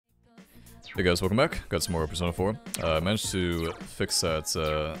Hey guys, welcome back. Got some more Persona 4. I managed to fix that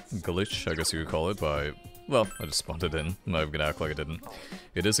glitch, I guess you could call it, by... Well, I just spawned it in. I'm not even gonna act like I didn't.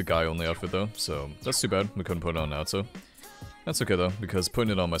 It is a guy-only outfit though, so that's too bad. We couldn't put it on Naoto. That's okay though, because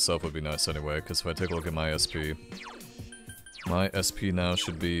putting it on myself would be nice anyway, because if I take a look at my SP... My SP now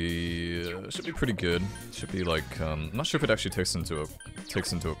should be pretty good. Should be like, I'm not sure if it actually takes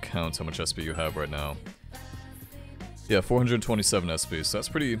into account how much SP you have right now. Yeah, 427 SP, so that's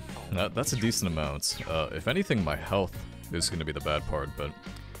pretty... That's a decent amount. If anything, my health is going to be the bad part, but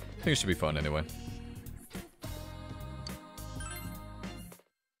I think it should be fun anyway.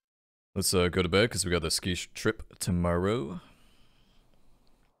 Let's go to bed, because we got the ski trip tomorrow.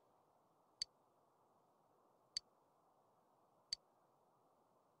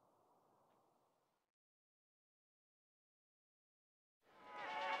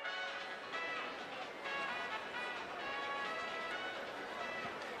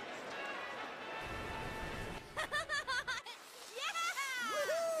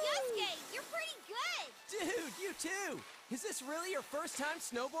 Too. Is this really your first time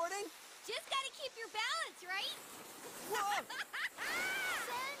snowboarding? Just gotta keep your balance, right? Whoa!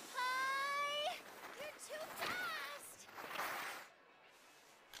 Senpai! You're too fast!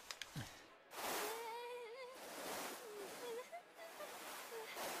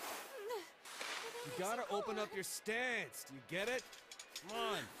 You gotta open up your stance. Do you get it? Come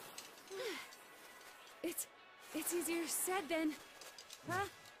on. It's easier said than... Huh?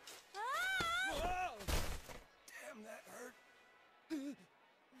 Whoa! Damn, that hurt.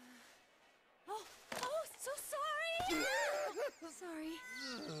 Oh, so sorry! Sorry.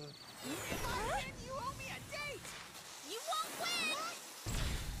 You owe me a date! You won't win!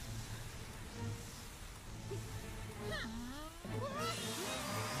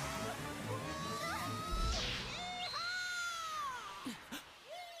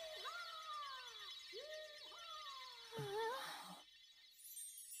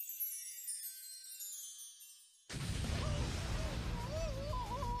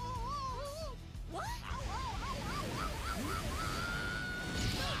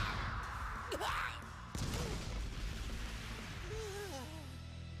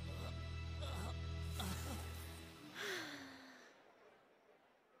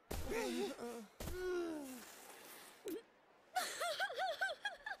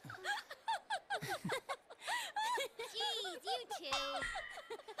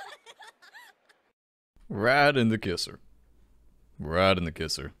 Rad in the kisser. Rad in the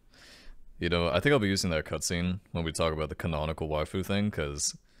kisser. You know, I think I'll be using that cutscene when we talk about the canonical waifu thing,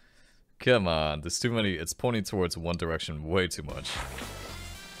 because... Come on, there's too many... It's pointing towards one direction way too much.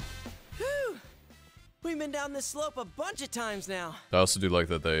 Whew! We've been down this slope a bunch of times now. I also do like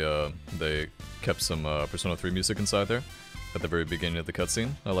that they kept some Persona 3 music inside there at the very beginning of the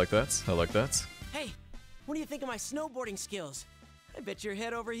cutscene. I like that. I like that. Hey, what do you think of my snowboarding skills? I bet you're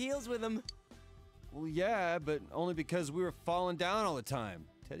head over heels with them. Well, yeah, but only because we were falling down all the time.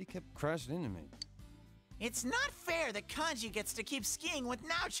 Teddy kept crashing into me. It's not fair that Kanji gets to keep skiing with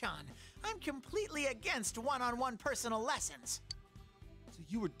Naochan. I'm completely against one-on-one personal lessons. So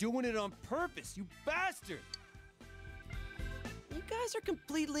you were doing it on purpose, you bastard! You guys are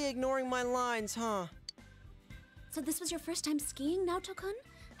completely ignoring my lines, huh? So this was your first time skiing, Naoto-kun?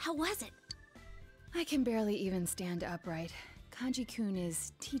 How was it? I can barely even stand upright. Kanji-kun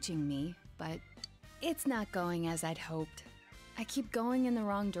is teaching me, but it's not going as I'd hoped. I keep going in the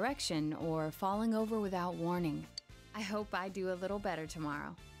wrong direction or falling over without warning. I hope I do a little better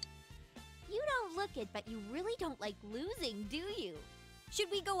tomorrow. You don't look it, but you really don't like losing, do you?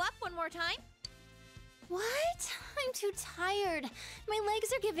 Should we go up one more time? What? I'm too tired. My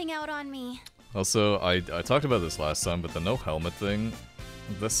legs are giving out on me. Also, I talked about this last time, but the no helmet thing,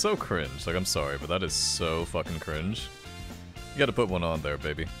 that's so cringe. Like, I'm sorry, but that is so fucking cringe. You gotta put one on there,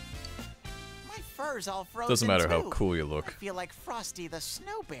 baby. My fur's all frozen Doesn't matter too. how cool you look. I feel like Frosty the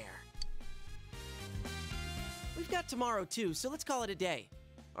Snow Bear. We've got tomorrow too, so let's call it a day.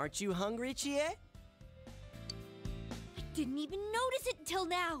 Aren't you hungry, Chie? I didn't even notice it until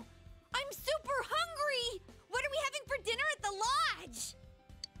now. I'm super hungry! What are we having for dinner at the lodge?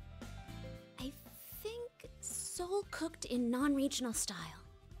 I think soul cooked in non-regional style.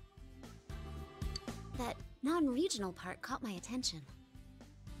 That non-regional part caught my attention.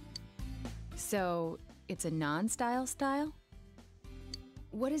 So, it's a non-style style?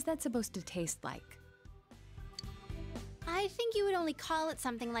 What is that supposed to taste like? I think you would only call it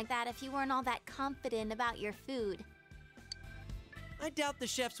something like that if you weren't all that confident about your food. I doubt the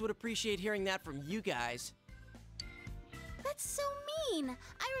chefs would appreciate hearing that from you guys. That's so mean.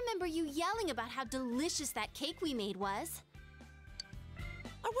 I remember you yelling about how delicious that cake we made was.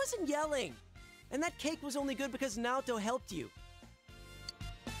 I wasn't yelling. And that cake was only good because Naoto helped you.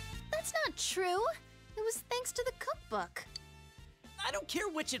 That's not true. It was thanks to the cookbook. I don't care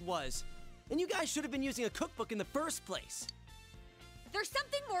which it was. And you guys should have been using a cookbook in the first place. There's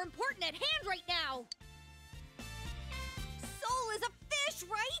something more important at hand right now. Soul is a fish,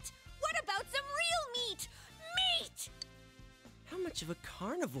 right? What about some real meat? Meat! How much of a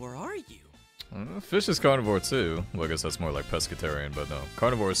carnivore are you? Fish is carnivore too. Well, I guess that's more like pescatarian, but no.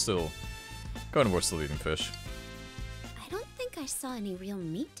 Carnivore is still eating fish. I don't think I saw any real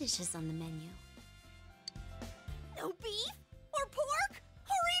meat dishes on the menu. No beef? Or pork?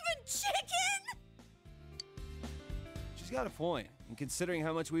 Or even chicken? She's got a point. And considering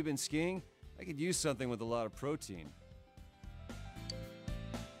how much we've been skiing, I could use something with a lot of protein.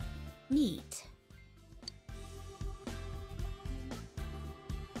 Meat.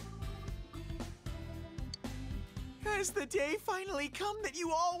 Has the day finally come that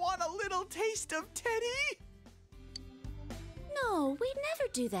you all want a little taste of Teddy? No, we'd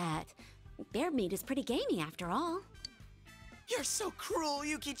never do that. Bear meat is pretty gamey after all. You're so cruel,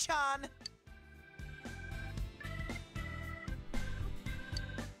 Yuki-chan.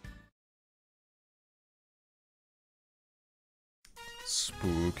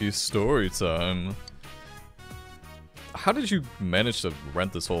 Spooky story time. How did you manage to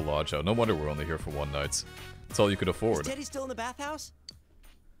rent this whole lodge out? No wonder we're only here for one night. That's all you could afford. Is Teddy still in the bathhouse?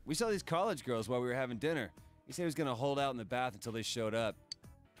 We saw these college girls while we were having dinner. He said he was gonna hold out in the bath until they showed up.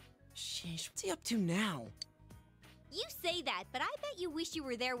 Sheesh, what's he up to now? You say that, but I bet you wish you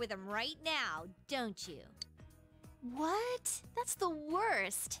were there with him right now, don't you? What? That's the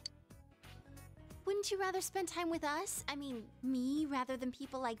worst. Wouldn't you rather spend time with us? I mean, me, rather than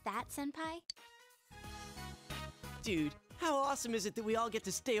people like that, Senpai? Dude, how awesome is it that we all get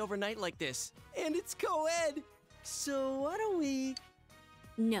to stay overnight like this? And it's co-ed! So why don't we...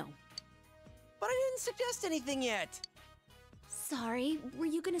 No. But I didn't suggest anything yet! Sorry, were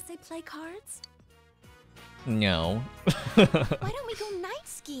you gonna say play cards? No. Why don't we go night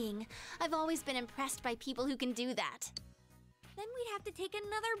skiing? I've always been impressed by people who can do that. Then we'd have to take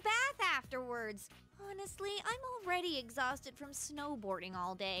another bath afterwards. Honestly, I'm already exhausted from snowboarding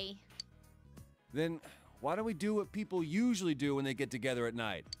all day. Then why don't we do what people usually do when they get together at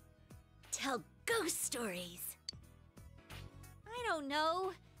night? Tell ghost stories. I don't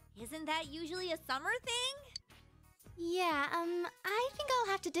know. Isn't that usually a summer thing? Yeah, I think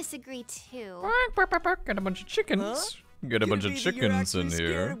I'll have to disagree too. Get a bunch of chickens. Huh? Get a bunch Could of it be that you're chickens in actually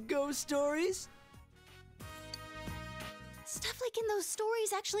scared here. of ghost stories? Stuff like in those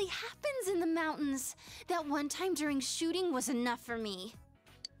stories actually happens in the mountains. That one time during shooting was enough for me.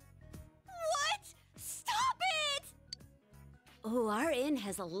 What? Stop it! Oh, our inn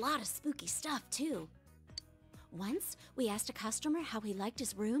has a lot of spooky stuff, too. Once, we asked a customer how he liked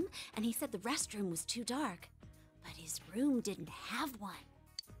his room, and he said the restroom was too dark. But his room didn't have one.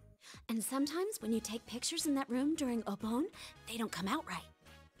 And sometimes when you take pictures in that room during Obon, they don't come out right.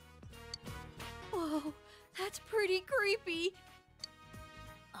 Whoa, that's pretty creepy.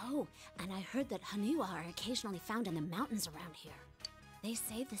 Oh, and I heard that Hanua are occasionally found in the mountains around here. They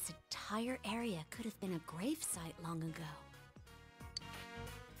say this entire area could have been a grave site long ago.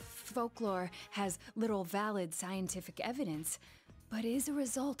 Folklore has little valid scientific evidence, but is a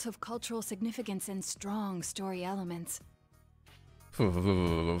result of cultural significance and strong story elements.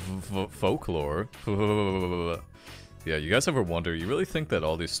 Folklore? Yeah, you guys ever wonder, you really think that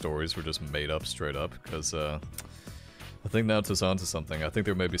all these stories were just made up straight up? Because, I think Naoto's onto something. I think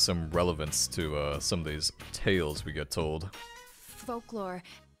there may be some relevance to, some of these tales we get told. Folklore.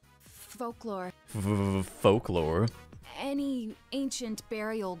 Folklore? Any ancient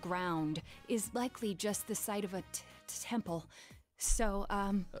burial ground is likely just the site of a temple. So,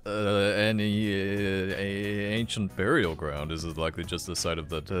 Any ancient burial ground is likely just the site of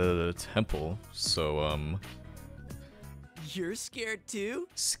the temple. So, You're scared too?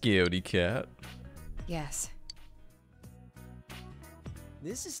 Scaredy cat. yes.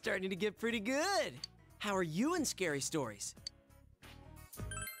 This is starting to get pretty good. How are you in scary stories?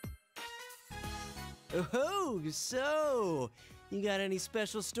 Oh, so you got any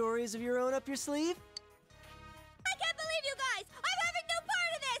special stories of your own up your sleeve? I can't believe you guys! I'm having no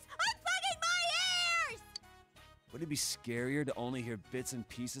part of this! I'm plugging my ears! Would it be scarier to only hear bits and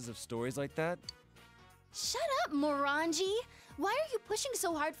pieces of stories like that? Shut up, Morangi! Why are you pushing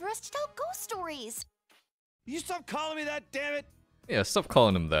so hard for us to tell ghost stories? You stop calling me that, damn it! Yeah, stop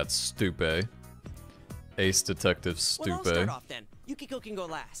calling him that, Stupe. Ace Detective Well, I'll start Stupe. off then. Yukiko can go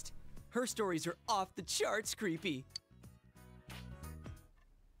last. Her stories are off the charts creepy.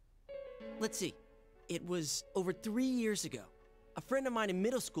 Let's see. It was over 3 years ago. A friend of mine in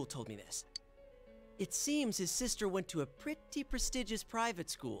middle school told me this. It seems his sister went to a pretty prestigious private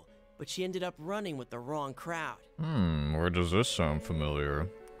school, but she ended up running with the wrong crowd. Where does this sound familiar?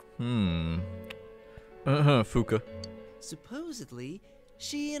 Fuka. Supposedly,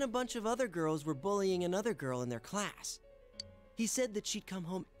 she and a bunch of other girls were bullying another girl in their class. He said that she'd come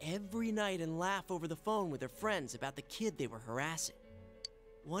home every night and laugh over the phone with her friends about the kid they were harassing.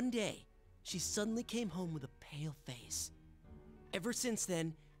 One day, she suddenly came home with a pale face. Ever since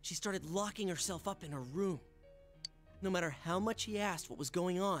then, she started locking herself up in her room. No matter how much he asked what was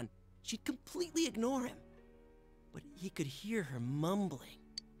going on, she'd completely ignore him. But he could hear her mumbling.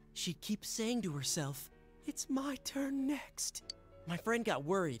 She'd keep saying to herself, "It's my turn next." My friend got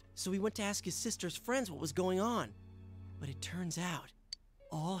worried, so he went to ask his sister's friends what was going on. But it turns out,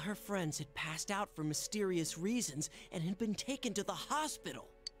 all her friends had passed out for mysterious reasons and had been taken to the hospital.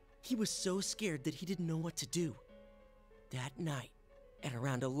 He was so scared that he didn't know what to do. That night, at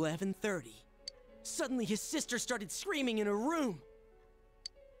around 11:30, suddenly his sister started screaming in her room.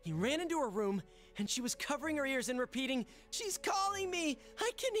 He ran into her room, and she was covering her ears and repeating, "She's calling me!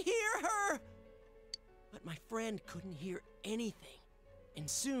 I can hear her!" But my friend couldn't hear anything, and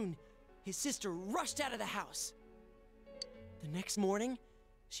soon, his sister rushed out of the house. The next morning,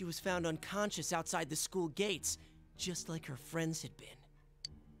 she was found unconscious outside the school gates, just like her friends had been.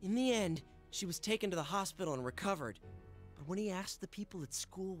 In the end, she was taken to the hospital and recovered. But when he asked the people at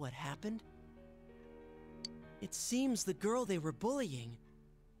school what happened, it seems the girl they were bullying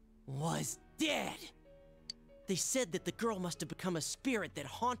was dead. They said that the girl must have become a spirit that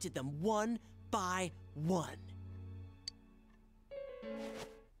haunted them one by one.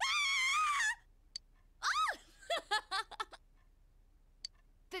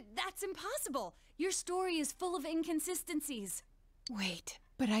 That's impossible. Your story is full of inconsistencies. Wait,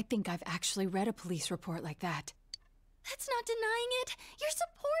 but I think I've actually read a police report like that. That's not denying it. You're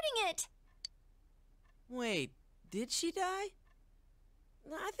supporting it. Wait, did she die?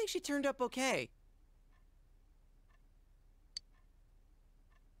 I think she turned up okay.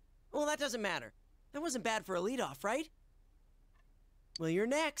 Well, that doesn't matter. That wasn't bad for a leadoff, right? Well, you're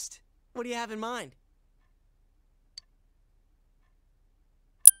next. What do you have in mind?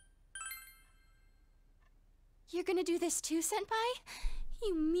 You're gonna do this too, Senpai?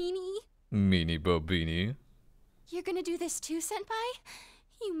 You meanie. Meanie Bobini. You're gonna do this too, Senpai?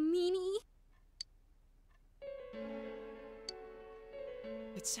 You meanie.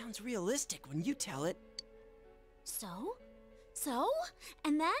 It sounds realistic when you tell it. So?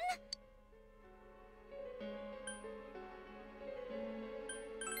 And then?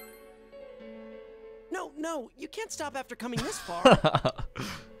 No, you can't stop after coming this far. What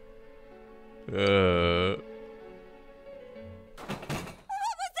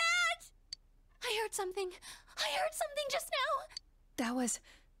was that? I heard something. I heard something just now. That was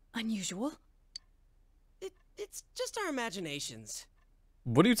unusual. It's just our imaginations.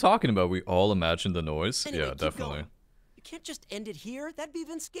 What are you talking about? We all imagined the noise? Anyway, Yeah, keep definitely. going. You can't just end it here. That'd be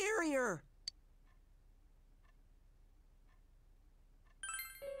even scarier.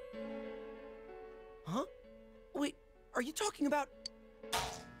 Huh? Wait, are you talking about...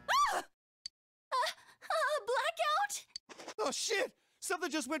 Blackout? Oh shit! Something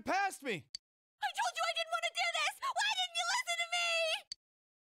just went past me! I told you I didn't want to do this! Why didn't you listen to me?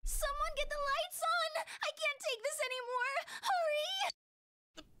 Someone get the lights on! I can't take this anymore! Hurry!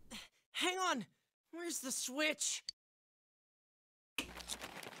 Hang on! Where's the switch?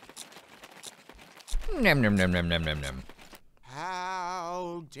 Nom nom nom nom nom nom nom.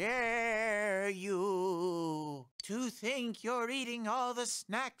 How dare you to think you're eating all the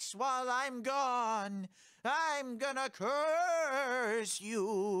snacks while I'm gone? I'm gonna curse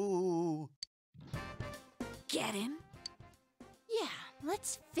you. Get him? Yeah,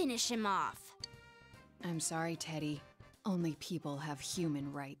 let's finish him off. I'm sorry, Teddy. Only people have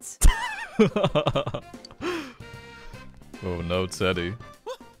human rights. Oh no, Teddy.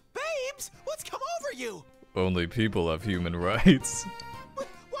 Babes, what's come over you? Only people have human rights.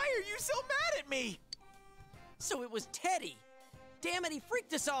 Why are you so mad at me? So it was Teddy. Damn it, he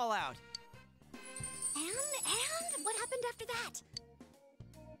freaked us all out. And what happened after that?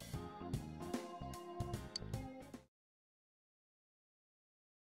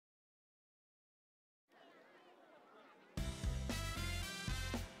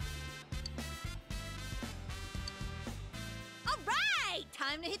 All right!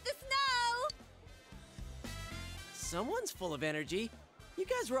 Time to hit the snow! Someone's full of energy. You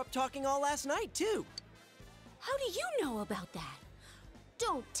guys were up talking all last night, too. How do you know about that?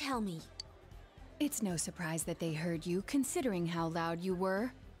 Don't tell me. It's no surprise that they heard you, considering how loud you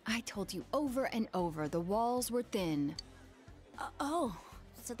were. I told you over and over the walls were thin. Oh,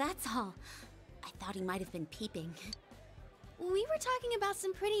 so that's all. I thought he might have been peeping. We were talking about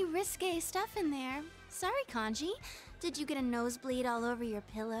some pretty risque stuff in there. Sorry, Kanji. Did you get a nosebleed all over your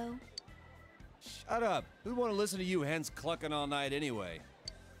pillow? Shut up. Who'd want to listen to you hens clucking all night anyway?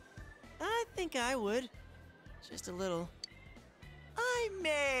 I think I would. Just a little. I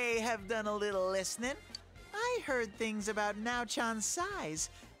may have done a little listening. I heard things about Nao-chan's size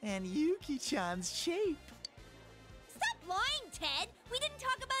and Yuki-chan's shape. Stop lying, Ted! We didn't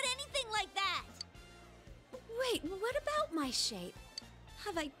talk about anything like that! Wait, what about my shape?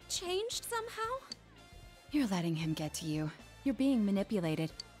 Have I changed somehow? You're letting him get to you. You're being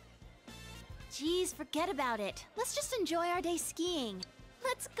manipulated. Geez, forget about it. Let's just enjoy our day skiing.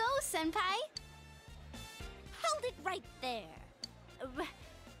 Let's go, Senpai! Hold it right there.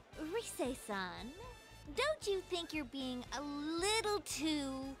 Rise-san, don't you think you're being a little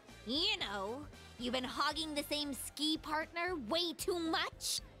too, you've been hogging the same ski partner way too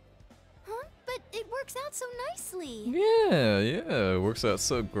much? Huh? But it works out so nicely. Yeah, it works out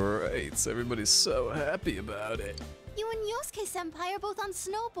so great. Everybody's so happy about it. You and Yosuke-senpai are both on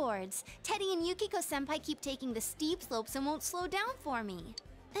snowboards. Teddy and Yukiko-senpai keep taking the steep slopes and won't slow down for me.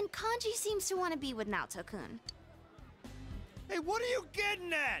 And Kanji seems to want to be with Naoto-kun. Hey, what are you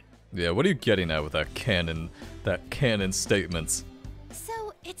getting at? Yeah, what are you getting at with that canon statements?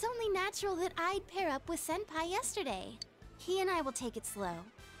 So, it's only natural that I'd pair up with Senpai yesterday. He and I will take it slow.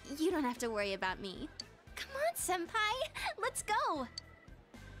 You don't have to worry about me. Come on, Senpai! Let's go!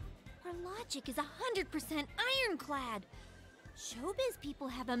 Our logic is 100% ironclad. Showbiz people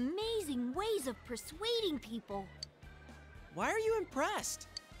have amazing ways of persuading people. Why are you impressed?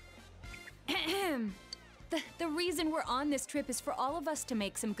 The reason we're on this trip is for all of us to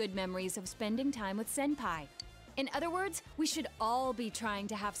make some good memories of spending time with Senpai. In other words, we should all be trying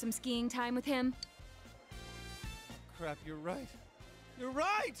to have some skiing time with him. Crap, you're right. You're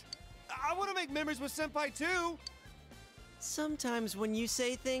right! I want to make memories with Senpai too! Sometimes when you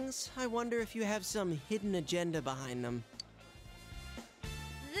say things, I wonder if you have some hidden agenda behind them.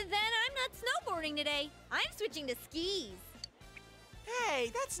 Then I'm not snowboarding today. I'm switching to skis.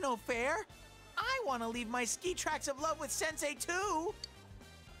 Hey, that's no fair. I want to leave my ski tracks of love with Sensei too.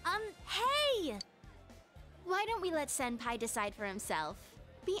 Hey! Why don't we let Senpai decide for himself?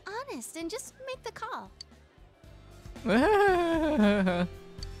 Be honest and just make the call.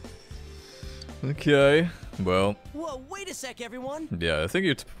 Okay, well. Whoa, wait a sec, everyone! Yeah, I think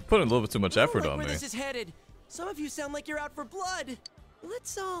you're putting a little bit too much effort on where me. this is headed. Some of you sound like you're out for blood.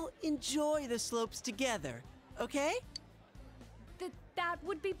 Let's all enjoy the slopes together, okay? That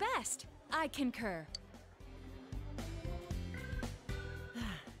would be best. I concur.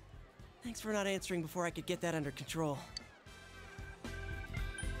 Thanks for not answering before I could get that under control.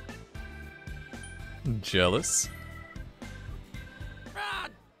 Jealous? Ah,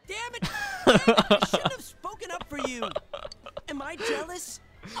 damn it! I shouldn't have spoken up for you! Am I jealous?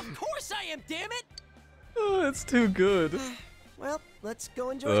 Of course I am, damn it! Oh, it's too good. Well, let's go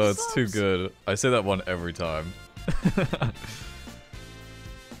enjoy Oh, the it's too slopes. good. I say that one every time.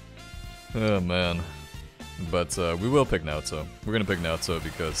 Oh, man. But we will pick Naoto. We're gonna pick Naoto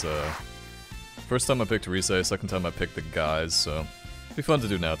because first time I picked Rise, second time I picked the guys, so it'll be fun to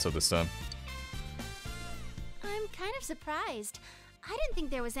do Naoto this time. I'm kind of surprised. I didn't think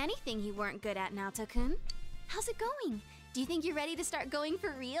there was anything you weren't good at, Naoto-kun. How's it going? Do you think you're ready to start going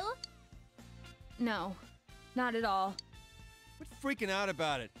for real? No, not at all. Quit freaking out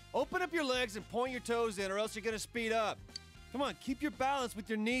about it. Open up your legs and point your toes in or else you're gonna speed up. Come on, keep your balance with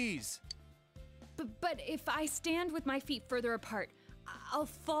your knees. But if I stand with my feet further apart, I'll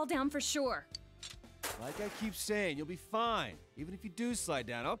fall down for sure. Like I keep saying, you'll be fine. Even if you do slide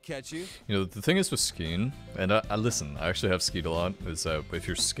down, I'll catch you. You know, the thing is with skiing, and I listen, I actually have skied a lot, is that if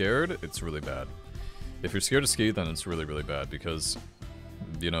you're scared, it's really bad. If you're scared to ski, then it's really, really bad because,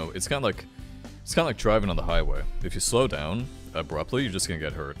 you know, it's kind of like driving on the highway. If you slow down abruptly, you're just gonna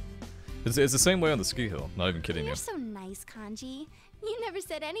get hurt. It's the same way on the ski hill, not even kidding you. You're so nice, Kanji. You never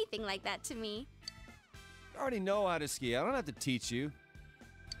said anything like that to me. I already know how to ski. I don't have to teach you.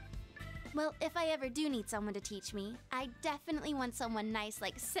 Well, if I ever do need someone to teach me, I definitely want someone nice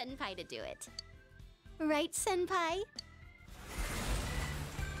like Senpai to do it. Right, Senpai?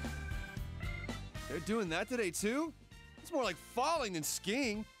 They're doing that today too? It's more like falling than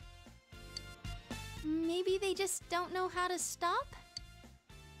skiing. Maybe they just don't know how to stop?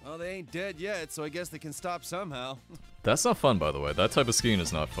 Well, they ain't dead yet, so I guess they can stop somehow. That's not fun, by the way. That type of skiing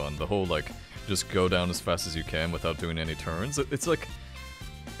is not fun. The whole, like, just go down as fast as you can without doing any turns. It's like...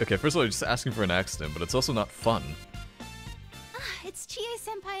 Okay, first of all, you're just asking for an accident, but it's also not fun. Ah, it's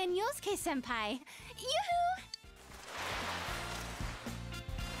Chie-senpai and Yosuke-senpai. Yoo-hoo!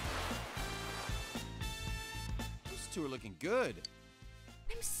 two are looking good.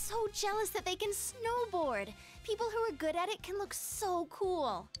 I'm so jealous that they can snowboard. People who are good at it can look so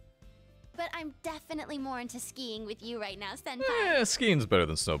cool. But I'm definitely more into skiing with you right now, Senpai. Yeah, skiing's better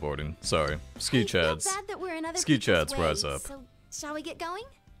than snowboarding. Sorry. Ski chads. I feel bad that we're in other Ski people's chads, rise way, up. So, shall we get going?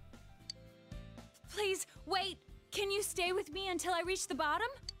 Please, wait! Can you stay with me until I reach the bottom?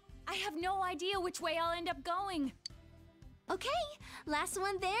 I have no idea which way I'll end up going. Okay, last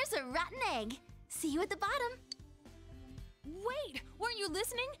one there's a rotten egg. See you at the bottom. Wait, weren't you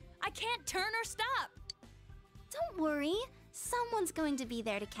listening? I can't turn or stop. Don't worry, someone's going to be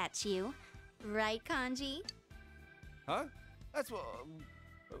there to catch you. Right, Kanji? Huh? That's what...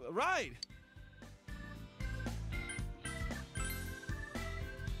 right!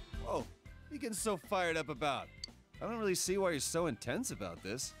 Whoa, what are you getting so fired up about? I don't really see why you're so intense about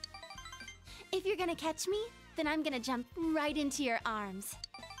this. If you're gonna catch me, then I'm gonna jump right into your arms.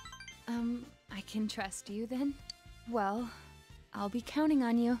 I can trust you then? Well, I'll be counting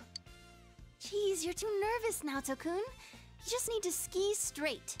on you. Jeez, you're too nervous, Naoto-kun. You just need to ski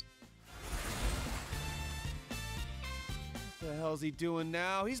straight. What the hell's he doing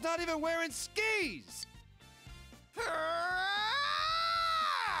now? He's not even wearing skis!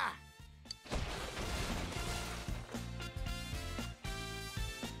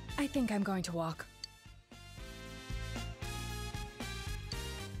 I think I'm going to walk.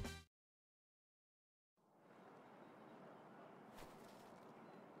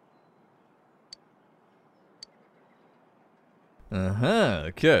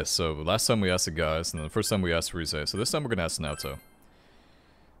 Okay, so last time we asked the guys, and then the first time we asked Rize, so this time we're gonna ask Naoto. I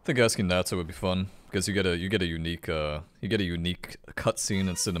think asking Naoto would be fun, because you get a unique cutscene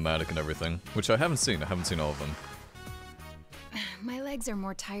and cinematic and everything, which I haven't seen. I haven't seen all of them. My legs are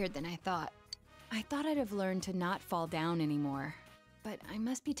more tired than I thought. I thought I'd have learned to not fall down anymore, but I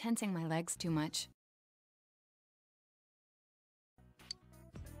must be tensing my legs too much.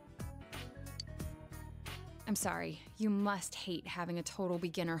 I'm sorry, you must hate having a total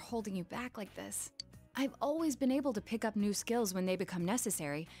beginner holding you back like this. I've always been able to pick up new skills when they become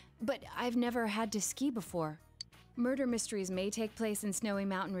necessary, but I've never had to ski before. Murder mysteries may take place in snowy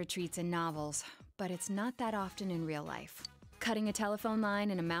mountain retreats and novels, but it's not that often in real life. Cutting a telephone line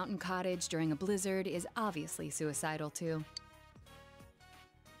in a mountain cottage during a blizzard is obviously suicidal too.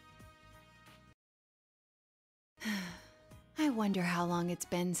 I wonder how long it's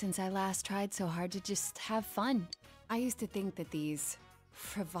been since I last tried so hard to just have fun. I used to think that these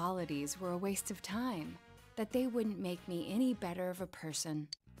frivolities were a waste of time, that they wouldn't make me any better of a person.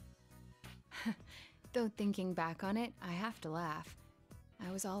 Though thinking back on it, I have to laugh.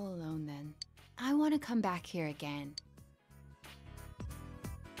 I was all alone then. I want to come back here again.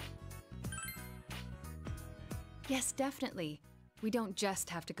 Yes, definitely. We don't just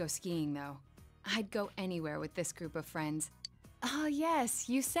have to go skiing, though. I'd go anywhere with this group of friends. Oh, yes,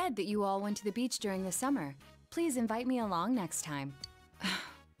 you said that you all went to the beach during the summer. Please invite me along next time.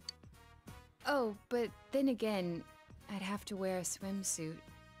 Oh, but then again, I'd have to wear a swimsuit.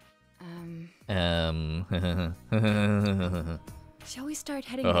 Shall we start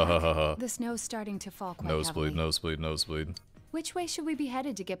heading back? The snow's starting to fall quite heavily. Nosebleed. Which way should we be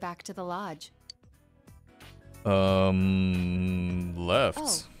headed to get back to the lodge? Left.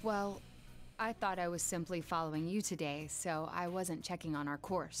 Oh, well, I thought I was simply following you today, so I wasn't checking on our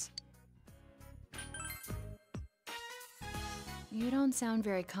course. You don't sound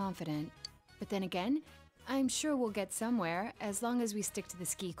very confident, but then again, I'm sure we'll get somewhere as long as we stick to the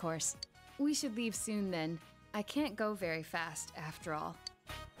ski course. We should leave soon then. I can't go very fast after all.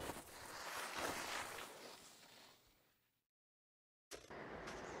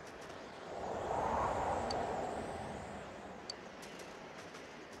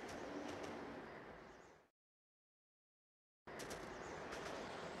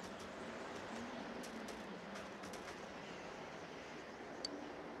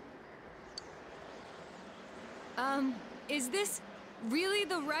 Is this really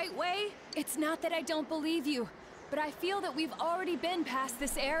the right way? It's not that I don't believe you, but I feel that we've already been past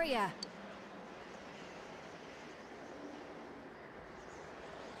this area.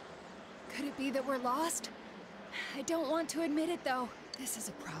 Could it be that we're lost? I don't want to admit it, though. This is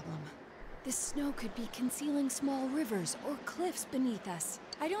a problem. This snow could be concealing small rivers or cliffs beneath us.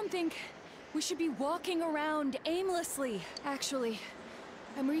 I don't think we should be walking around aimlessly. Actually,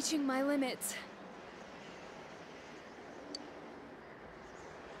 I'm reaching my limits.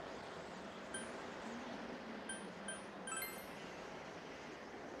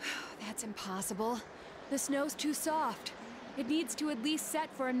 That's impossible. The snow's too soft. It needs to at least set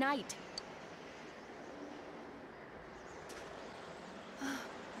for a night.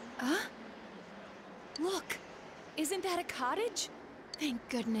 Look! Is Isn't that a cottage? Thank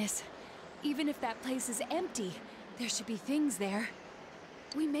goodness. Even if that place is empty, there should be things there.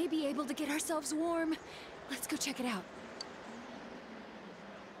 We may be able to get ourselves warm. Let's go check it out.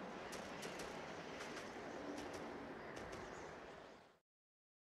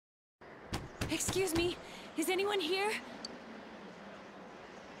 Excuse me, is anyone here?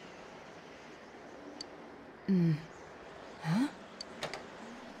 Huh?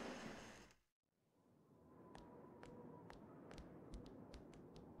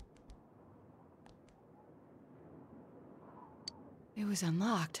 It was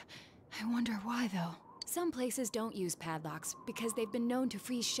unlocked. I wonder why, though. Some places don't use padlocks because they've been known to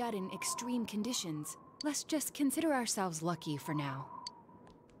freeze shut in extreme conditions. Let's just consider ourselves lucky for now.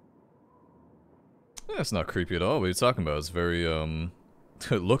 Yeah, it's not creepy at all. What are you talking about? It's very,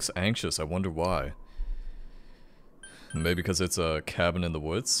 it looks anxious. I wonder why. Maybe because it's a cabin in the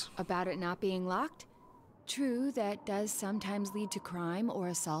woods? About it not being locked? True, that does sometimes lead to crime or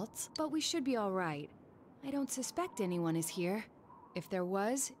assaults, but we should be alright. I don't suspect anyone is here. If there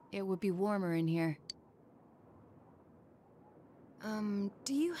was, it would be warmer in here.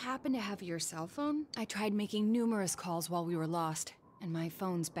 Do you happen to have your cell phone? I tried making numerous calls while we were lost, and my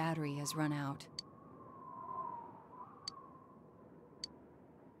phone's battery has run out.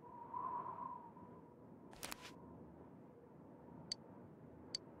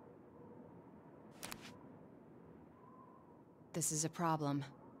 This is a problem.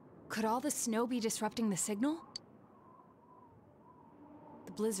 Could all the snow be disrupting the signal?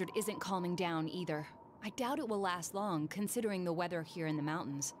 The blizzard isn't calming down either. I doubt it will last long, considering the weather here in the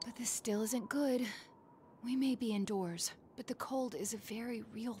mountains. But this still isn't good. We may be indoors, but the cold is a very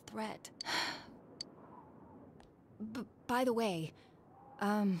real threat. By the way,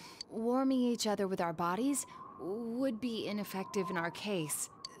 warming each other with our bodies would be ineffective in our case.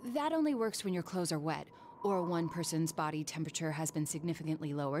 That only works when your clothes are wet, or one person's body temperature has been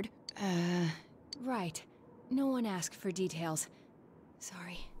significantly lowered. Right. No one asked for details.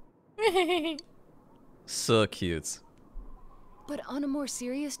 Sorry. So cute. But on a more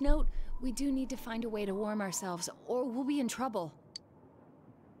serious note, we do need to find a way to warm ourselves, or we'll be in trouble.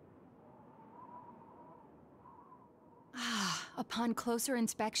 Upon closer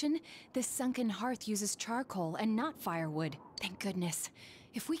inspection, this sunken hearth uses charcoal and not firewood. Thank goodness.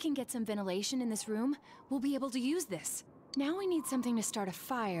 If we can get some ventilation in this room, we'll be able to use this. Now we need something to start a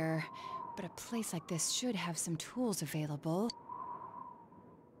fire, but a place like this should have some tools available.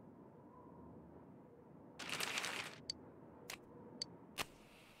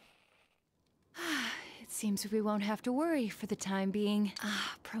 It seems we won't have to worry for the time being.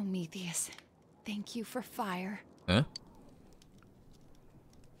 Prometheus, thank you for fire. Huh?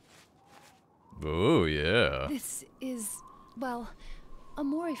 Oh, yeah. This is, well, a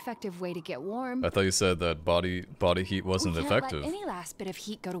more effective way to get warm. I thought you said that body heat wasn't we can't effective. let any last bit of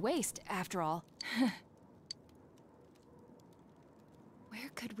heat go to waste, after all.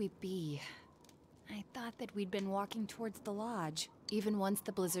 Where could we be? I thought that we'd been walking towards the lodge. Even once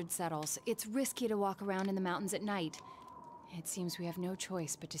the blizzard settles, it's risky to walk around in the mountains at night. It seems we have no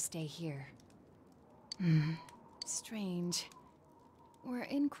choice but to stay here. Strange. We're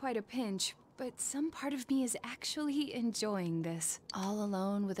in quite a pinch, but some part of me is actually enjoying this. All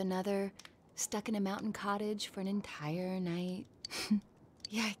alone with another, stuck in a mountain cottage for an entire night.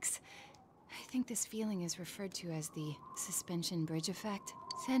 Yikes. I think this feeling is referred to as the suspension bridge effect.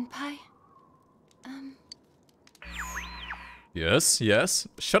 Senpai? Yes, yes.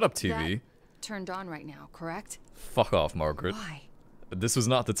 Shut up, TV. That turned on right now, correct? Fuck off, Margaret. Why? This was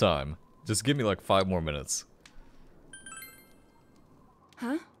not the time. Just give me like 5 more minutes.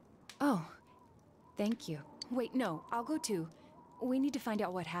 Huh? Oh. Thank you. Wait, no, I'll go too. We need to find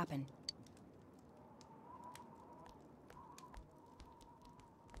out what happened.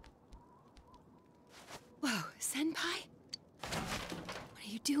 Whoa, Senpai? What are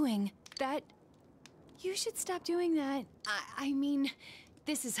you doing? That... You should stop doing that. I mean,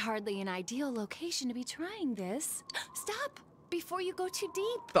 this is hardly an ideal location to be trying this. Stop! Before you go too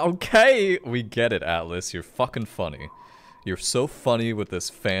deep. Okay, we get it, Atlas. You're fucking funny. You're so funny with this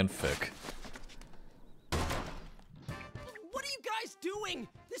fanfic. What are you guys doing?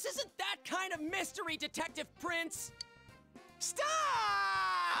 This isn't that kind of mystery, Detective Prince!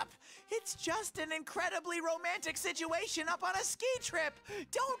 Stop! It's just an incredibly romantic situation up on a ski trip.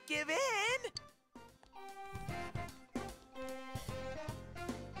 Don't give in.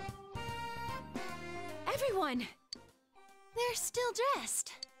 Everyone! They're still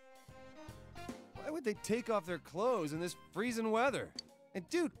dressed. Why would they take off their clothes in this freezing weather? And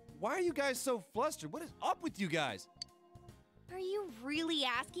dude, why are you guys so flustered? What is up with you guys? Are you really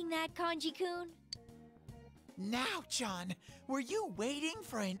asking that, Kanji-kun? Now, John, were you waiting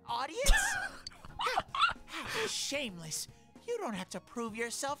for an audience? How shameless. You don't have to prove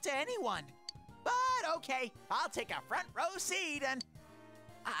yourself to anyone. But okay, I'll take a front row seat and...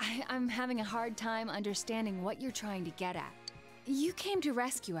 I'm having a hard time understanding what you're trying to get at. You came to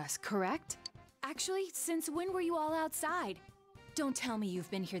rescue us, correct? Actually, since when were you all outside? Don't tell me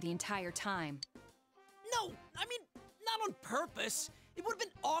you've been here the entire time. No, I mean, not on purpose. It would have been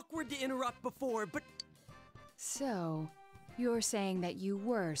awkward to interrupt before, but... So, you're saying that you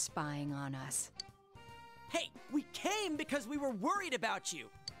were spying on us. Hey, we came because we were worried about you.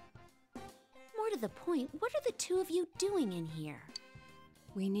 More to the point, what are the two of you doing in here?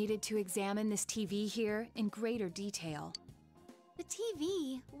 We needed to examine this TV here in greater detail. The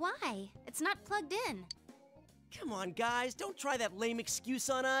TV? Why? It's not plugged in. Come on, guys, don't try that lame excuse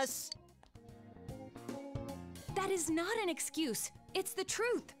on us. That is not an excuse. It's the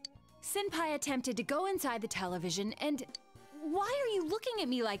truth. Senpai attempted to go inside the television and... Why are you looking at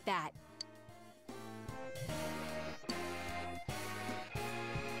me like that?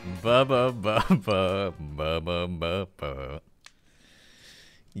 Ba ba ba ba ba ba ba ba.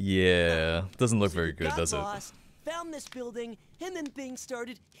 Yeah, doesn't look very good, Got does it? lost, found this building, and then things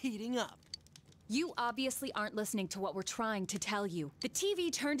started heating up. You obviously aren't listening to what we're trying to tell you. The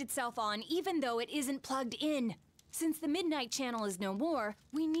TV turned itself on even though it isn't plugged in. Since the Midnight Channel is no more,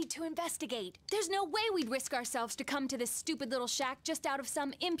 we need to investigate. There's no way we'd risk ourselves to come to this stupid little shack just out of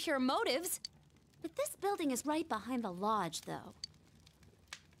some impure motives. But this building is right behind the lodge, though.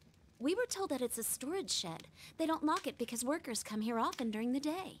 We were told that it's a storage shed. They don't lock it because workers come here often during the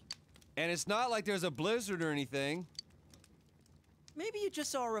day. And it's not like there's a blizzard or anything. Maybe you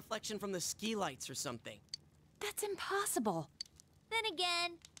just saw a reflection from the ski lights or something. That's impossible. Then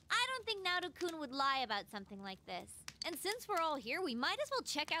again, I don't think Naruto-kun would lie about something like this. And since we're all here, we might as well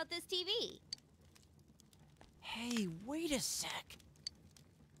check out this TV. Hey, wait a sec.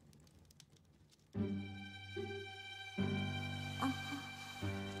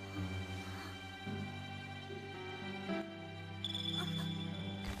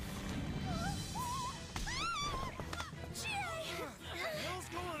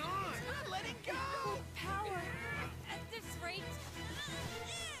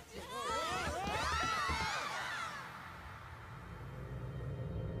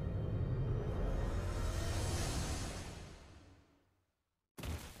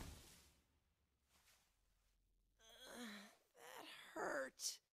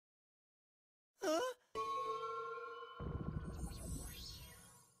 Hurt. Huh?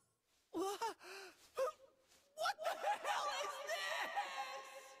 What the hell is this?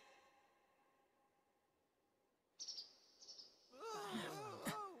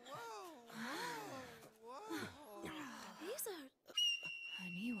 These are...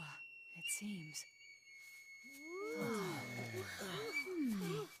 Aniwa, it seems.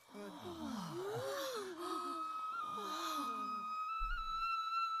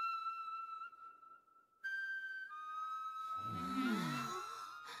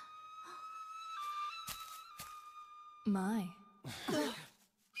 My.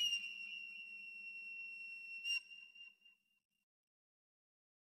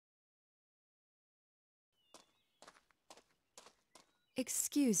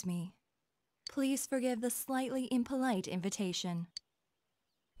 Excuse me. Please forgive the slightly impolite invitation.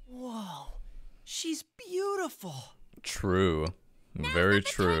 Whoa, she's beautiful. True. Very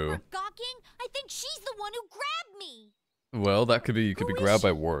true. We're gawking. I think she's the one who grabbed me. Well, that could be Who is grabbed by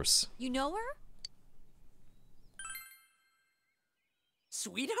she? worse. You know her?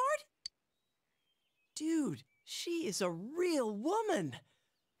 Sweetheart? Dude, she is a real woman.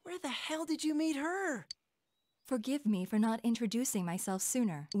 Where the hell did you meet her? Forgive me for not introducing myself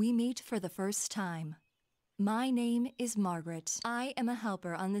sooner. We meet for the first time. My name is Margaret. I am a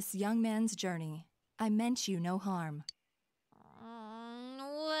helper on this young man's journey. I meant you no harm.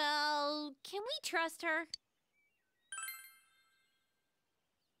 Well, can we trust her?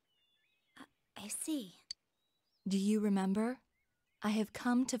 I see. Do you remember? I have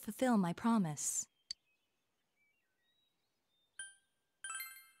come to fulfill my promise.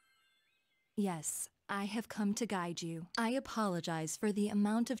 Yes, I have come to guide you. I apologize for the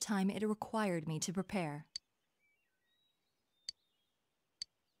amount of time it required me to prepare.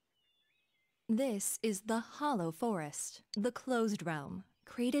 This is the Hollow Forest, the closed realm,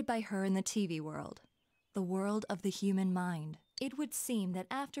 created by her in the TV world, the world of the human mind. It would seem that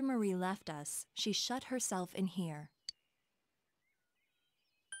after Marie left us, she shut herself in here.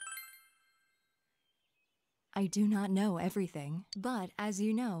 I do not know everything, but as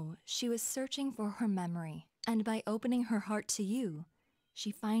you know, she was searching for her memory, and by opening her heart to you,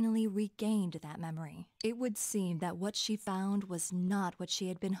 she finally regained that memory. It would seem that what she found was not what she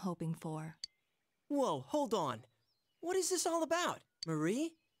had been hoping for. Whoa, hold on. What is this all about?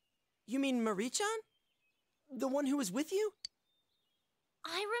 Marie? You mean Marie-chan? The one who was with you?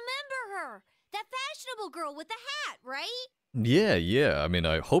 I remember her! That fashionable girl with the hat, right? Yeah. I mean,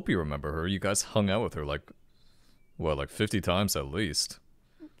 I hope you remember her. You guys hung out with her like, well, like 50 times at least.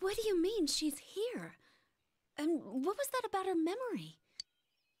 What do you mean she's here? And what was that about her memory?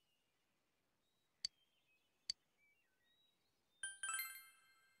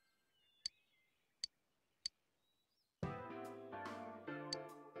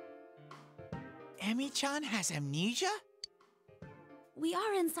 Emi-chan has amnesia? We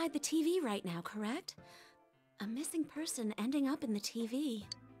are inside the TV right now, correct? A missing person ending up in the TV.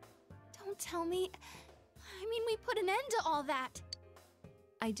 Don't tell me. I mean, we put an end to all that.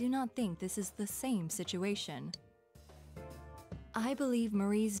 I do not think this is the same situation. I believe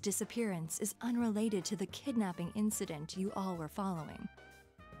Marie's disappearance is unrelated to the kidnapping incident you all were following.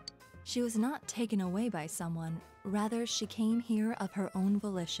 She was not taken away by someone, rather she came here of her own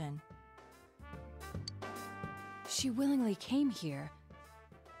volition. She willingly came here.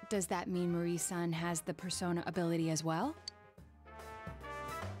 Does that mean Marie-san has the persona ability as well?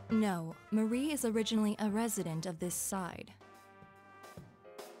 No, Marie is originally a resident of this side.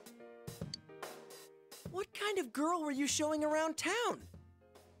 What kind of girl were you showing around town?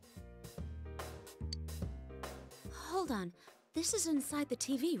 Hold on, this is inside the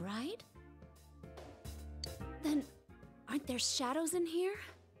TV, right? Then, aren't there shadows in here?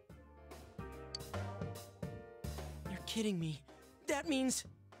 You're kidding me. That means...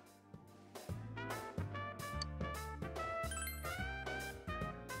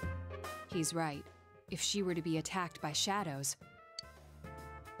 He's right. If she were to be attacked by shadows...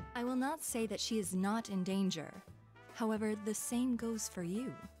 I will not say that she is not in danger. However, the same goes for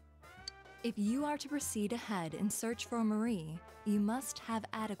you. If you are to proceed ahead and search for Marie, you must have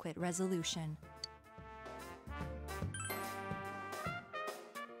adequate resolution.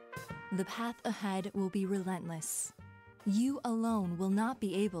 The path ahead will be relentless. You alone will not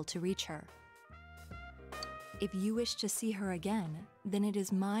be able to reach her. If you wish to see her again, then it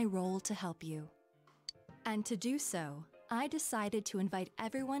is my role to help you. And to do so, I decided to invite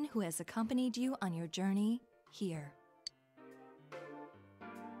everyone who has accompanied you on your journey here.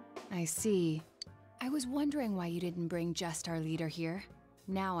 I see. I was wondering why you didn't bring just our leader here.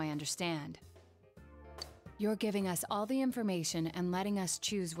 Now I understand. You're giving us all the information and letting us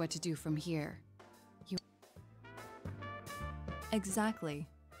choose what to do from here. Exactly.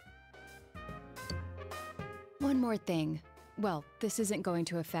 One more thing. Well, this isn't going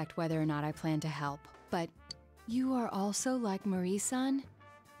to affect whether or not I plan to help, but you are also like Marie-san?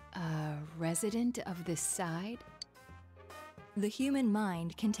 A resident of this side? The human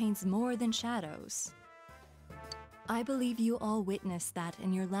mind contains more than shadows. I believe you all witnessed that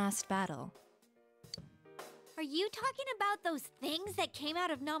in your last battle. Are you talking about those things that came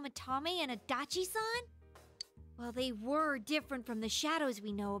out of Namatame and Adachi-san? Well, they were different from the shadows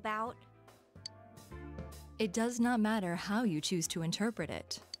we know about. It does not matter how you choose to interpret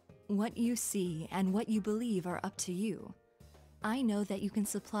it. What you see and what you believe are up to you. I know that you can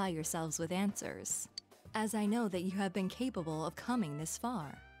supply yourselves with answers, as I know that you have been capable of coming this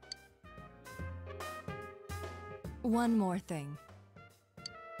far. One more thing.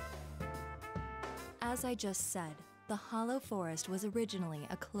 As I just said, the Hollow Forest was originally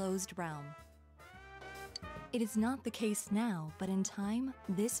a closed realm. It is not the case now, but in time,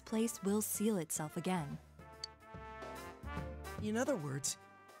 this place will seal itself again. In other words,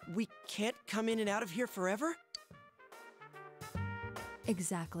 we can't come in and out of here forever?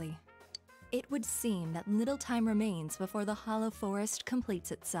 Exactly. It would seem that little time remains before the Hollow Forest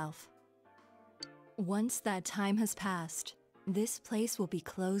completes itself. Once that time has passed, this place will be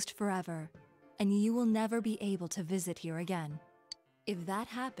closed forever, and you will never be able to visit here again. If that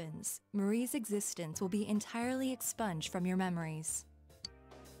happens, Marie's existence will be entirely expunged from your memories.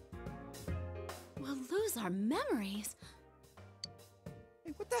 We'll lose our memories?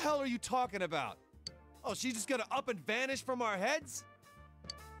 Hey, what the hell are you talking about? Oh, she's just gonna up and vanish from our heads?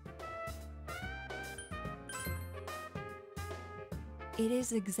 It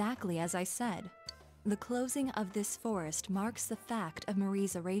is exactly as I said. The closing of this forest marks the fact of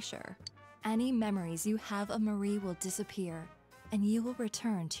Marie's erasure. Any memories you have of Marie will disappear, and you will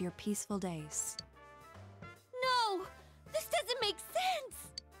return to your peaceful days. No! This doesn't make sense!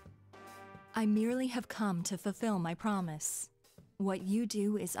 I merely have come to fulfill my promise. What you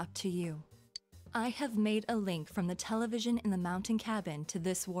do is up to you. I have made a link from the television in the mountain cabin to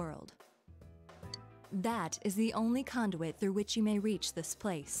this world. That is the only conduit through which you may reach this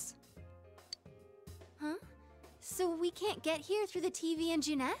place. Huh? So we can't get here through the TV and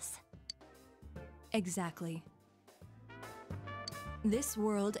Juness? Exactly. This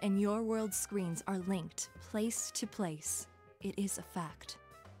world and your world's screens are linked, place to place. It is a fact.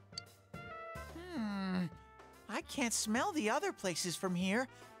 I can't smell the other places from here.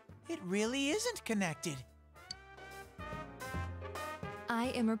 It really isn't connected. I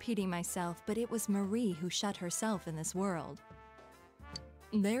am repeating myself, but it was Marie who shut herself in this world.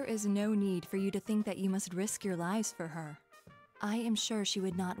 There is no need for you to think that you must risk your lives for her. I am sure she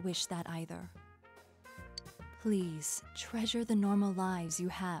would not wish that either. Please, treasure the normal lives you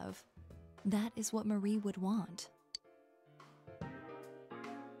have. That is what Marie would want.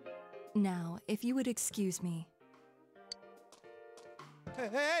 Now, if you would excuse me.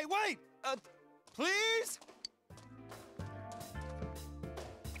 Hey, wait! Please?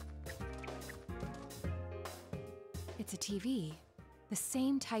 It's a TV. The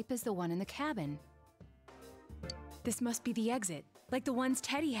same type as the one in the cabin. This must be the exit, like the ones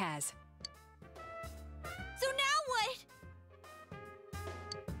Teddy has. So now what?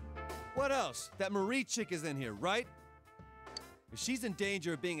 What else? That Marie chick is in here, right? If she's in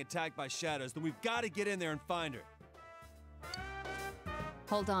danger of being attacked by shadows, then we've got to get in there and find her.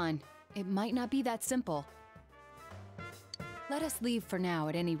 Hold on. It might not be that simple. Let us leave for now,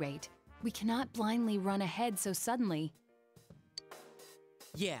 at any rate. We cannot blindly run ahead so suddenly.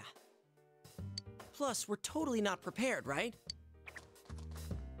 Yeah. Plus, we're totally not prepared, right?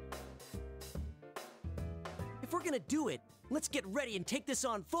 If we're gonna do it, let's get ready and take this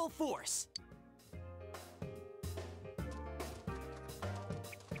on full force.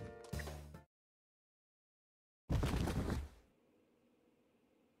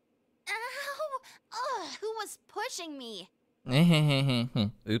 Ow! Ugh, who was pushing me?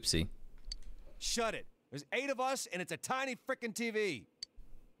 Oopsie. Shut it. There's 8 of us, and it's a tiny frickin' TV.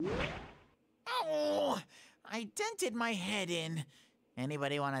 Oh, I dented my head in.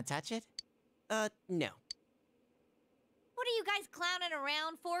 Anybody want to touch it? No. What are you guys clowning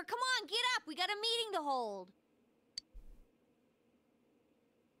around for? Come on, get up. We got a meeting to hold.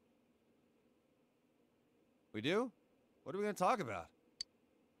 We do? What are we gonna talk about?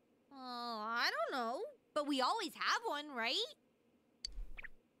 I don't know. But we always have one, right?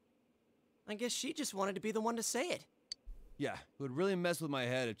 I guess she just wanted to be the one to say it. Yeah, it would really mess with my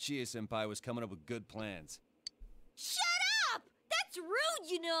head if Chie-senpai was coming up with good plans. Shut up! That's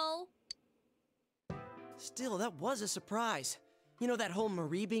rude, you know. Still, that was a surprise. You know that whole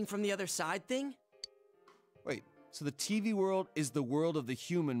Marie being from the other side thing? Wait, so the TV world is the world of the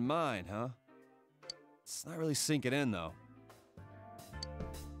human mind, huh? It's not really sinking in, though.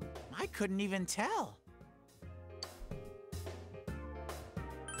 I couldn't even tell.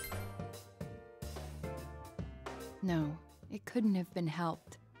 No, it couldn't have been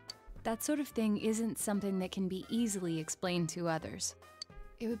helped. That sort of thing isn't something that can be easily explained to others.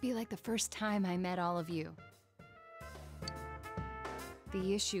 It would be like the first time I met all of you.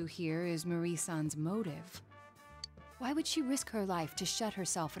 The issue here is Marie-san's motive. Why would she risk her life to shut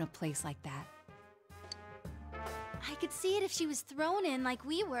herself in a place like that? I could see it if she was thrown in like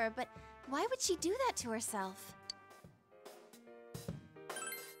we were, but why would she do that to herself?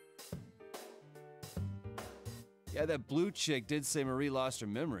 Yeah, that blue chick did say Marie lost her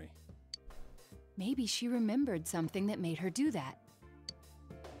memory. Maybe she remembered something that made her do that.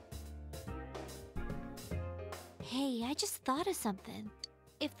 Hey, I just thought of something.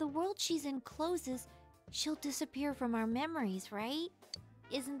 If the world she's in closes, she'll disappear from our memories, right?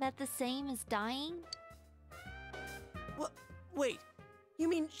 Isn't that the same as dying? What? Wait, you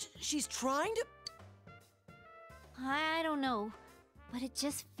mean she's trying to? I don't know, but it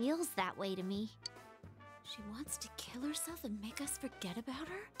just feels that way to me. She wants to kill herself and make us forget about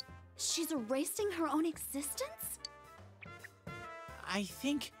her? She's erasing her own existence? I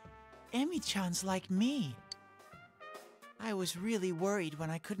think Emi-chan's like me. I was really worried when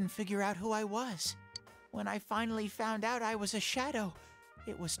I couldn't figure out who I was. When I finally found out I was a shadow,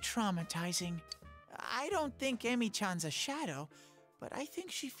 it was traumatizing. I don't think Emi-chan's a shadow, but I think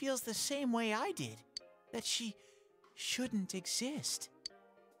she feels the same way I did. That she shouldn't exist.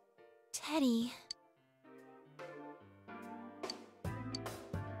 Teddy.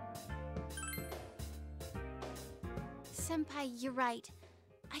 Senpai, you're right.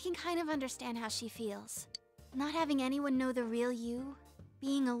 I can kind of understand how she feels. Not having anyone know the real you,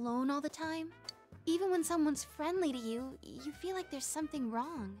 being alone all the time. Even when someone's friendly to you, you feel like there's something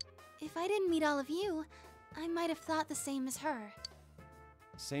wrong. If I didn't meet all of you, I might have thought the same as her.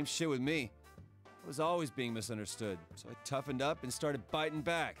 Same shit with me. I was always being misunderstood, so I toughened up and started biting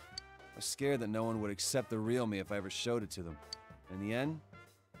back. My was scared that no one would accept the real me if I ever showed it to them. In the end,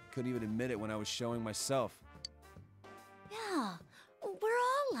 I couldn't even admit it when I was showing myself. Yeah, we're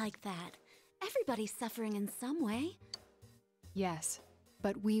all like that. Everybody's suffering in some way. Yes,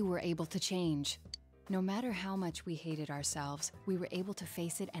 but we were able to change. No matter how much we hated ourselves, we were able to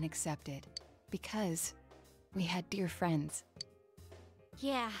face it and accept it. Because we had dear friends.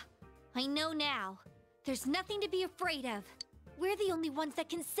 Yeah, I know now. There's nothing to be afraid of. We're the only ones that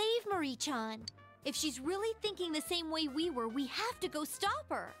can save Marie-chan. If she's really thinking the same way we were, we have to go stop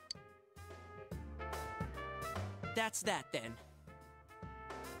her. That's that, then.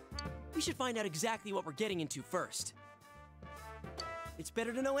 We should find out exactly what we're getting into first. It's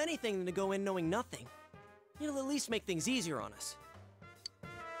better to know anything than to go in knowing nothing. It'll at least make things easier on us.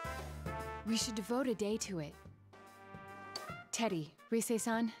 We should devote a day to it. Teddy,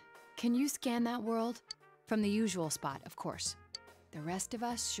 Rise-san, can you scan that world? From the usual spot, of course. The rest of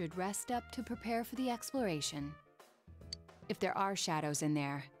us should rest up to prepare for the exploration. If there are shadows in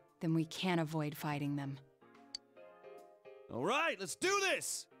there, then we can't avoid fighting them. All right, let's do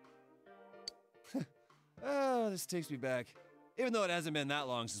this! Oh, this takes me back. Even though it hasn't been that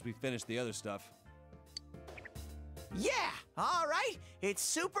long since we finished the other stuff. Yeah, all right. It's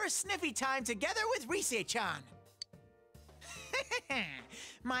super sniffy time together with Rise-chan.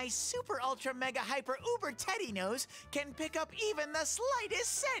 My super ultra mega hyper uber teddy nose can pick up even the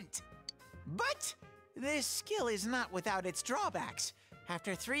slightest scent. But this skill is not without its drawbacks.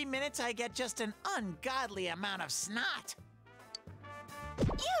 After 3 minutes, I get just an ungodly amount of snot.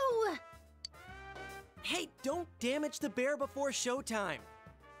 Ew! Hey, don't damage the bear before showtime.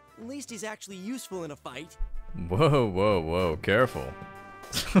 At least he's actually useful in a fight. Whoa, whoa, whoa, careful.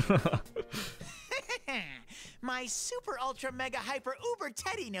 My super ultra mega hyper uber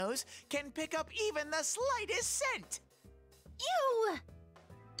teddy nose can pick up even the slightest scent. Ew!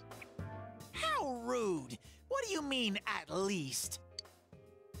 How rude. What do you mean, at least?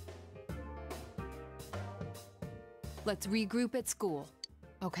 Let's regroup at school,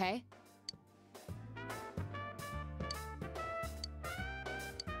 okay?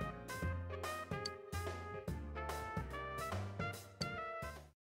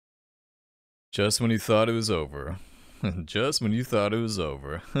 Just when you thought it was over. Just when you thought it was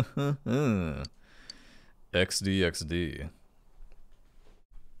over. XD.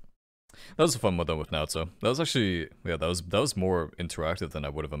 That was a fun one though with Naoto. That was actually, yeah, that was more interactive than I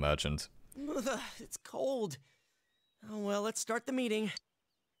would have imagined. It's cold. Oh well, let's start the meeting.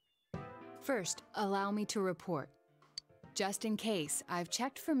 First, allow me to report. Just in case, I've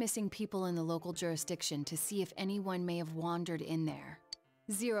checked for missing people in the local jurisdiction to see if anyone may have wandered in there.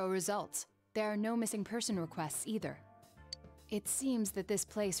 0 results. There are no missing person requests either. It seems that this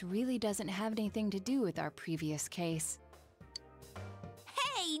place really doesn't have anything to do with our previous case.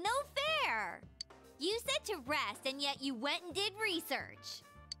 Hey, no fair! You said to rest, and yet you went and did research.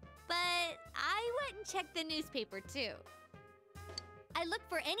 But I went and checked the newspaper, too. I looked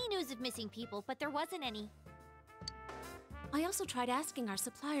for any news of missing people, but there wasn't any. I also tried asking our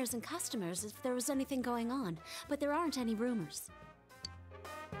suppliers and customers if there was anything going on, but there aren't any rumors.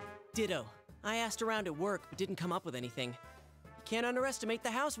 Ditto. I asked around at work, but didn't come up with anything. You can't underestimate the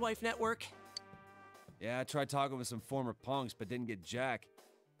housewife network. Yeah, I tried talking with some former punks, but didn't get jack.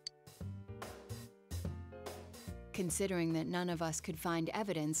 Considering that none of us could find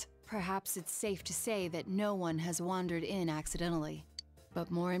evidence, perhaps it's safe to say that no one has wandered in accidentally.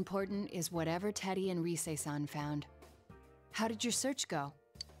 But more important is whatever Teddy and Rise-san found. How did your search go?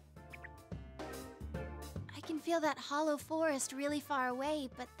 I can feel that hollow forest really far away,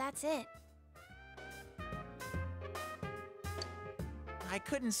 but that's it. I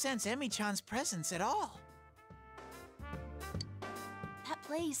couldn't sense Emi-chan's presence at all. That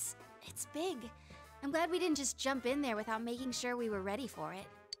place, it's big. I'm glad we didn't just jump in there without making sure we were ready for it.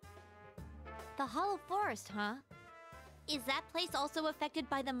 The Hollow Forest, huh? Is that place also affected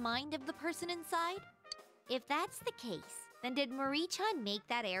by the mind of the person inside? If that's the case, then did Marie-chan make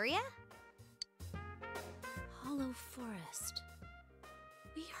that area? Hollow Forest.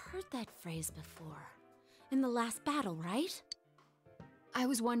 We heard that phrase before. In the last battle, right? I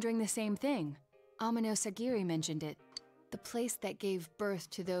was wondering the same thing. Amino Sagiri mentioned it. The place that gave birth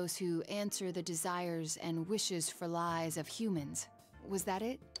to those who answer the desires and wishes for lies of humans. Was that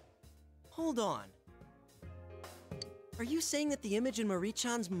it? Hold on. Are you saying that the image in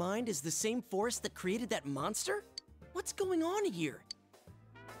Marie-chan's mind is the same force that created that monster? What's going on here?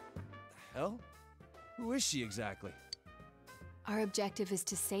 The hell? Who is she exactly? Our objective is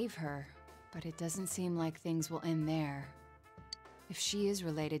to save her, but it doesn't seem like things will end there. If she is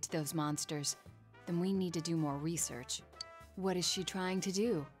related to those monsters, then we need to do more research. What is she trying to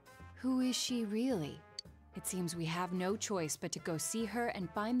do? Who is she really? It seems we have no choice but to go see her and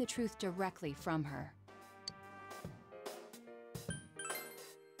find the truth directly from her.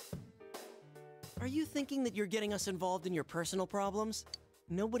 Are you thinking that you're getting us involved in your personal problems?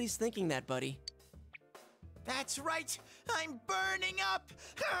 Nobody's thinking that, buddy. That's right! I'm burning up!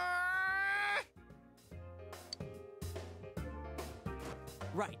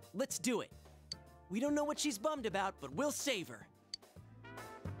 Right, let's do it. We don't know what she's bummed about, but we'll save her.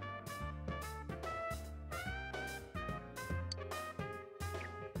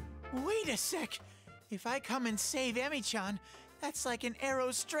 Wait a sec! If I come and save Emi-chan, that's like an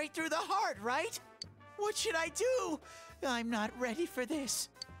arrow straight through the heart, right? What should I do? I'm not ready for this.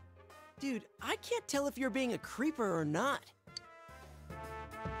 Dude, I can't tell if you're being a creeper or not.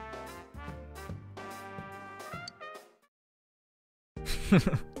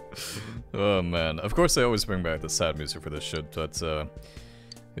 Oh man, of course they always bring back the sad music for this shit, but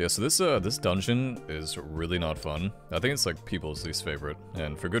yeah, so this dungeon is really not fun. I think it's like people's least favorite,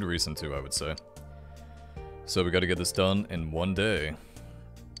 and for good reason too, I would say. So we gotta get this done in one day.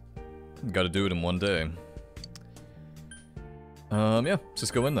 Gotta do it in one day. Yeah,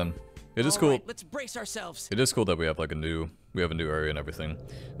 just go in then. It is cool. Right, let's brace ourselves. It is cool that we have like a new area and everything.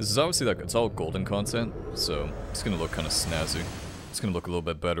 This is obviously like, it's all golden content, so it's gonna look kind of snazzy. It's gonna look a little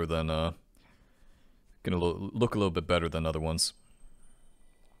bit better than, look a little bit better than other ones.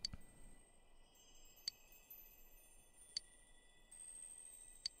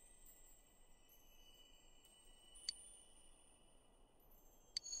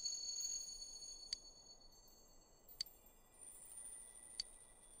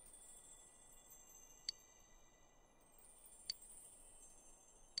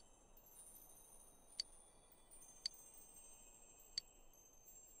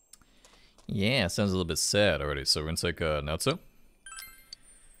 Yeah, sounds a little bit sad already. So we're gonna take Naoto. What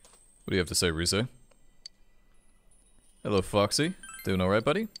do you have to say, Rise? Hello, Foxy. Doing alright,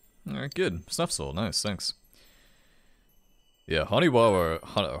 buddy? Alright, good. Snuff Soul, nice, thanks. Yeah, Haniwa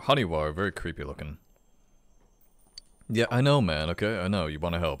are very creepy looking. Yeah, I know, man, okay? I know, you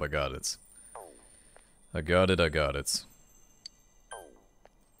wanna help, I got it. I got it.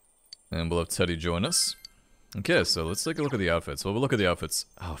 And we'll have Teddy join us. Okay, so let's take a look at the outfits. Well, we'll look at the outfits.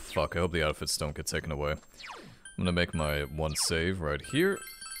 Oh, fuck, I hope the outfits don't get taken away. I'm gonna make my one save right here.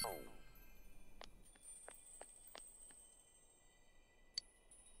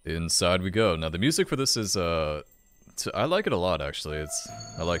 Inside we go. Now, the music for this is, I like it a lot, actually.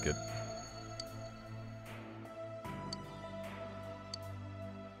 I like it.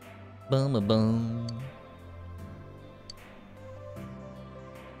 Bum-a-bum.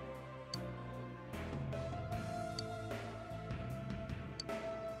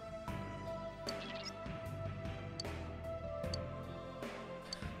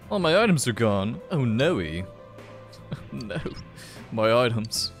 All my items are gone. Oh no-y. No. My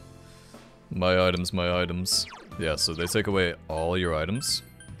items. My items. Yeah, so they take away all your items.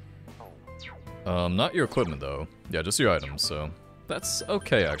 Not your equipment though. Yeah, just your items, so that's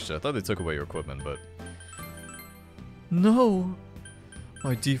okay actually. I thought they took away your equipment, but no.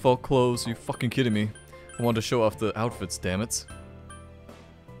 My default clothes, are you fucking kidding me? I wanted to show off the outfits, damn it.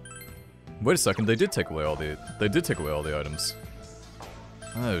 Wait a second, they did take away all the items.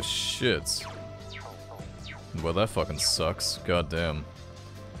 Oh shit. Well, that fucking sucks. God damn.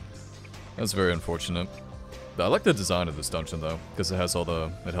 That's very unfortunate. I like the design of this dungeon though, because it has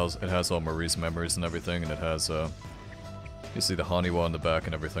all Marie's memories and everything, and it has you see the Haniwa in the back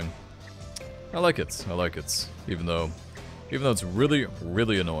and everything. I like it. Even though it's really,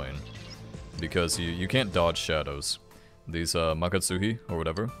 really annoying, because you can't dodge shadows. These Makatsuhi or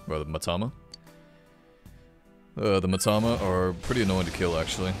whatever, or the Matama. The Matama are pretty annoying to kill,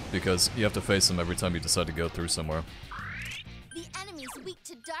 actually, because you have to face them every time you decide to go through somewhere. The enemy's weak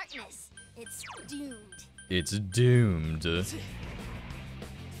to darkness. It's doomed. It's doomed. Go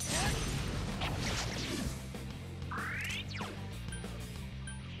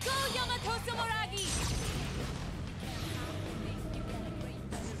Yamato Samuragi!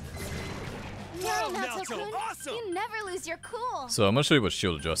 Whoa, Naoto-kun, Naoto, awesome! You never lose your cool. So I'm gonna show you what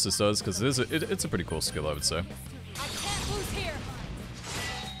Shield of Justice does, because it's a pretty cool skill, I would say. I can't lose here.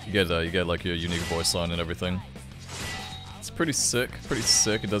 You get like your unique voice line and everything. It's pretty sick.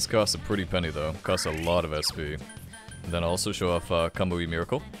 It does cost a pretty penny though. It costs a lot of SP. And then I'll also show off Kamui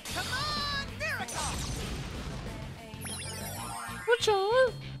Miracle. Come on, Miracle!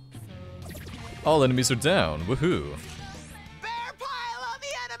 All enemies are down. Woohoo! Bear pile on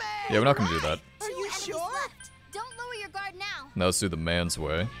the enemy! Yeah, we're not gonna do that. Are you Enemies sure? left. Don't lower your guard now. Now let's do the man's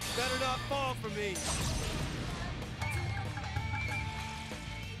way. Better not fall for me.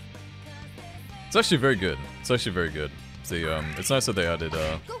 It's actually very good. It's actually very good. It's nice that they added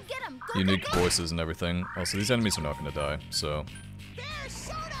unique voices and everything. Also, these enemies are not gonna die, so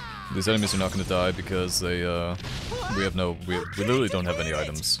these enemies are not gonna die because they we literally don't have any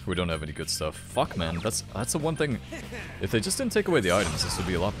items. We don't have any good stuff. Fuck, man, that's the one thing. If they just didn't take away the items, this would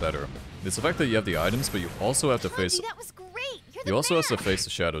be a lot better. It's the fact that you have the items, but you also have to face. That was great. You're You also have to face the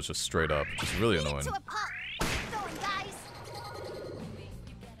shadows just straight up, which is really annoying.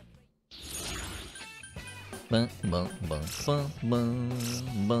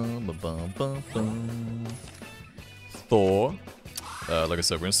 Thor. Like I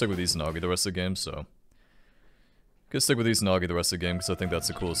said, we're gonna stick with these Nagi the rest of the game, so. Gonna stick with these Nagi the rest of the game, because I think that's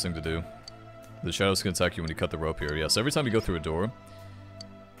the coolest thing to do. The shadows can attack you when you cut the rope here. Yes, every time you go through a door.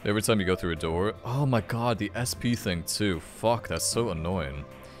 Oh my god, the SP thing too. Fuck, that's so annoying.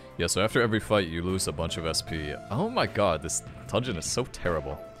 Yeah, so after every fight, you lose a bunch of SP. Oh my god, this dungeon is so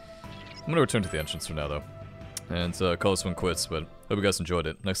terrible. I'm gonna return to the entrance for now, though. And call this one quits, but hope you guys enjoyed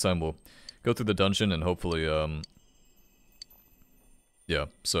it. Next time we'll go through the dungeon and hopefully, yeah,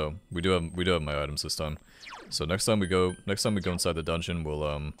 so we do have my items this time. So next time we go inside the dungeon,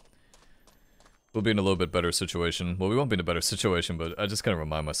 we'll be in a little bit better situation. Well, we won't be in a better situation, but I just kind of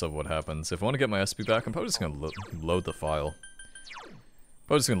remind myself of what happens. If I want to get my SP back, I'm probably just gonna load the file.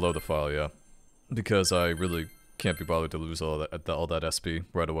 Yeah, because I really can't be bothered to lose all that SP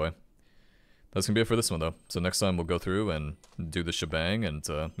right away. That's gonna be it for this one, though. So next time we'll go through and do the shebang and,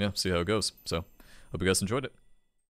 yeah, see how it goes. So, hope you guys enjoyed it.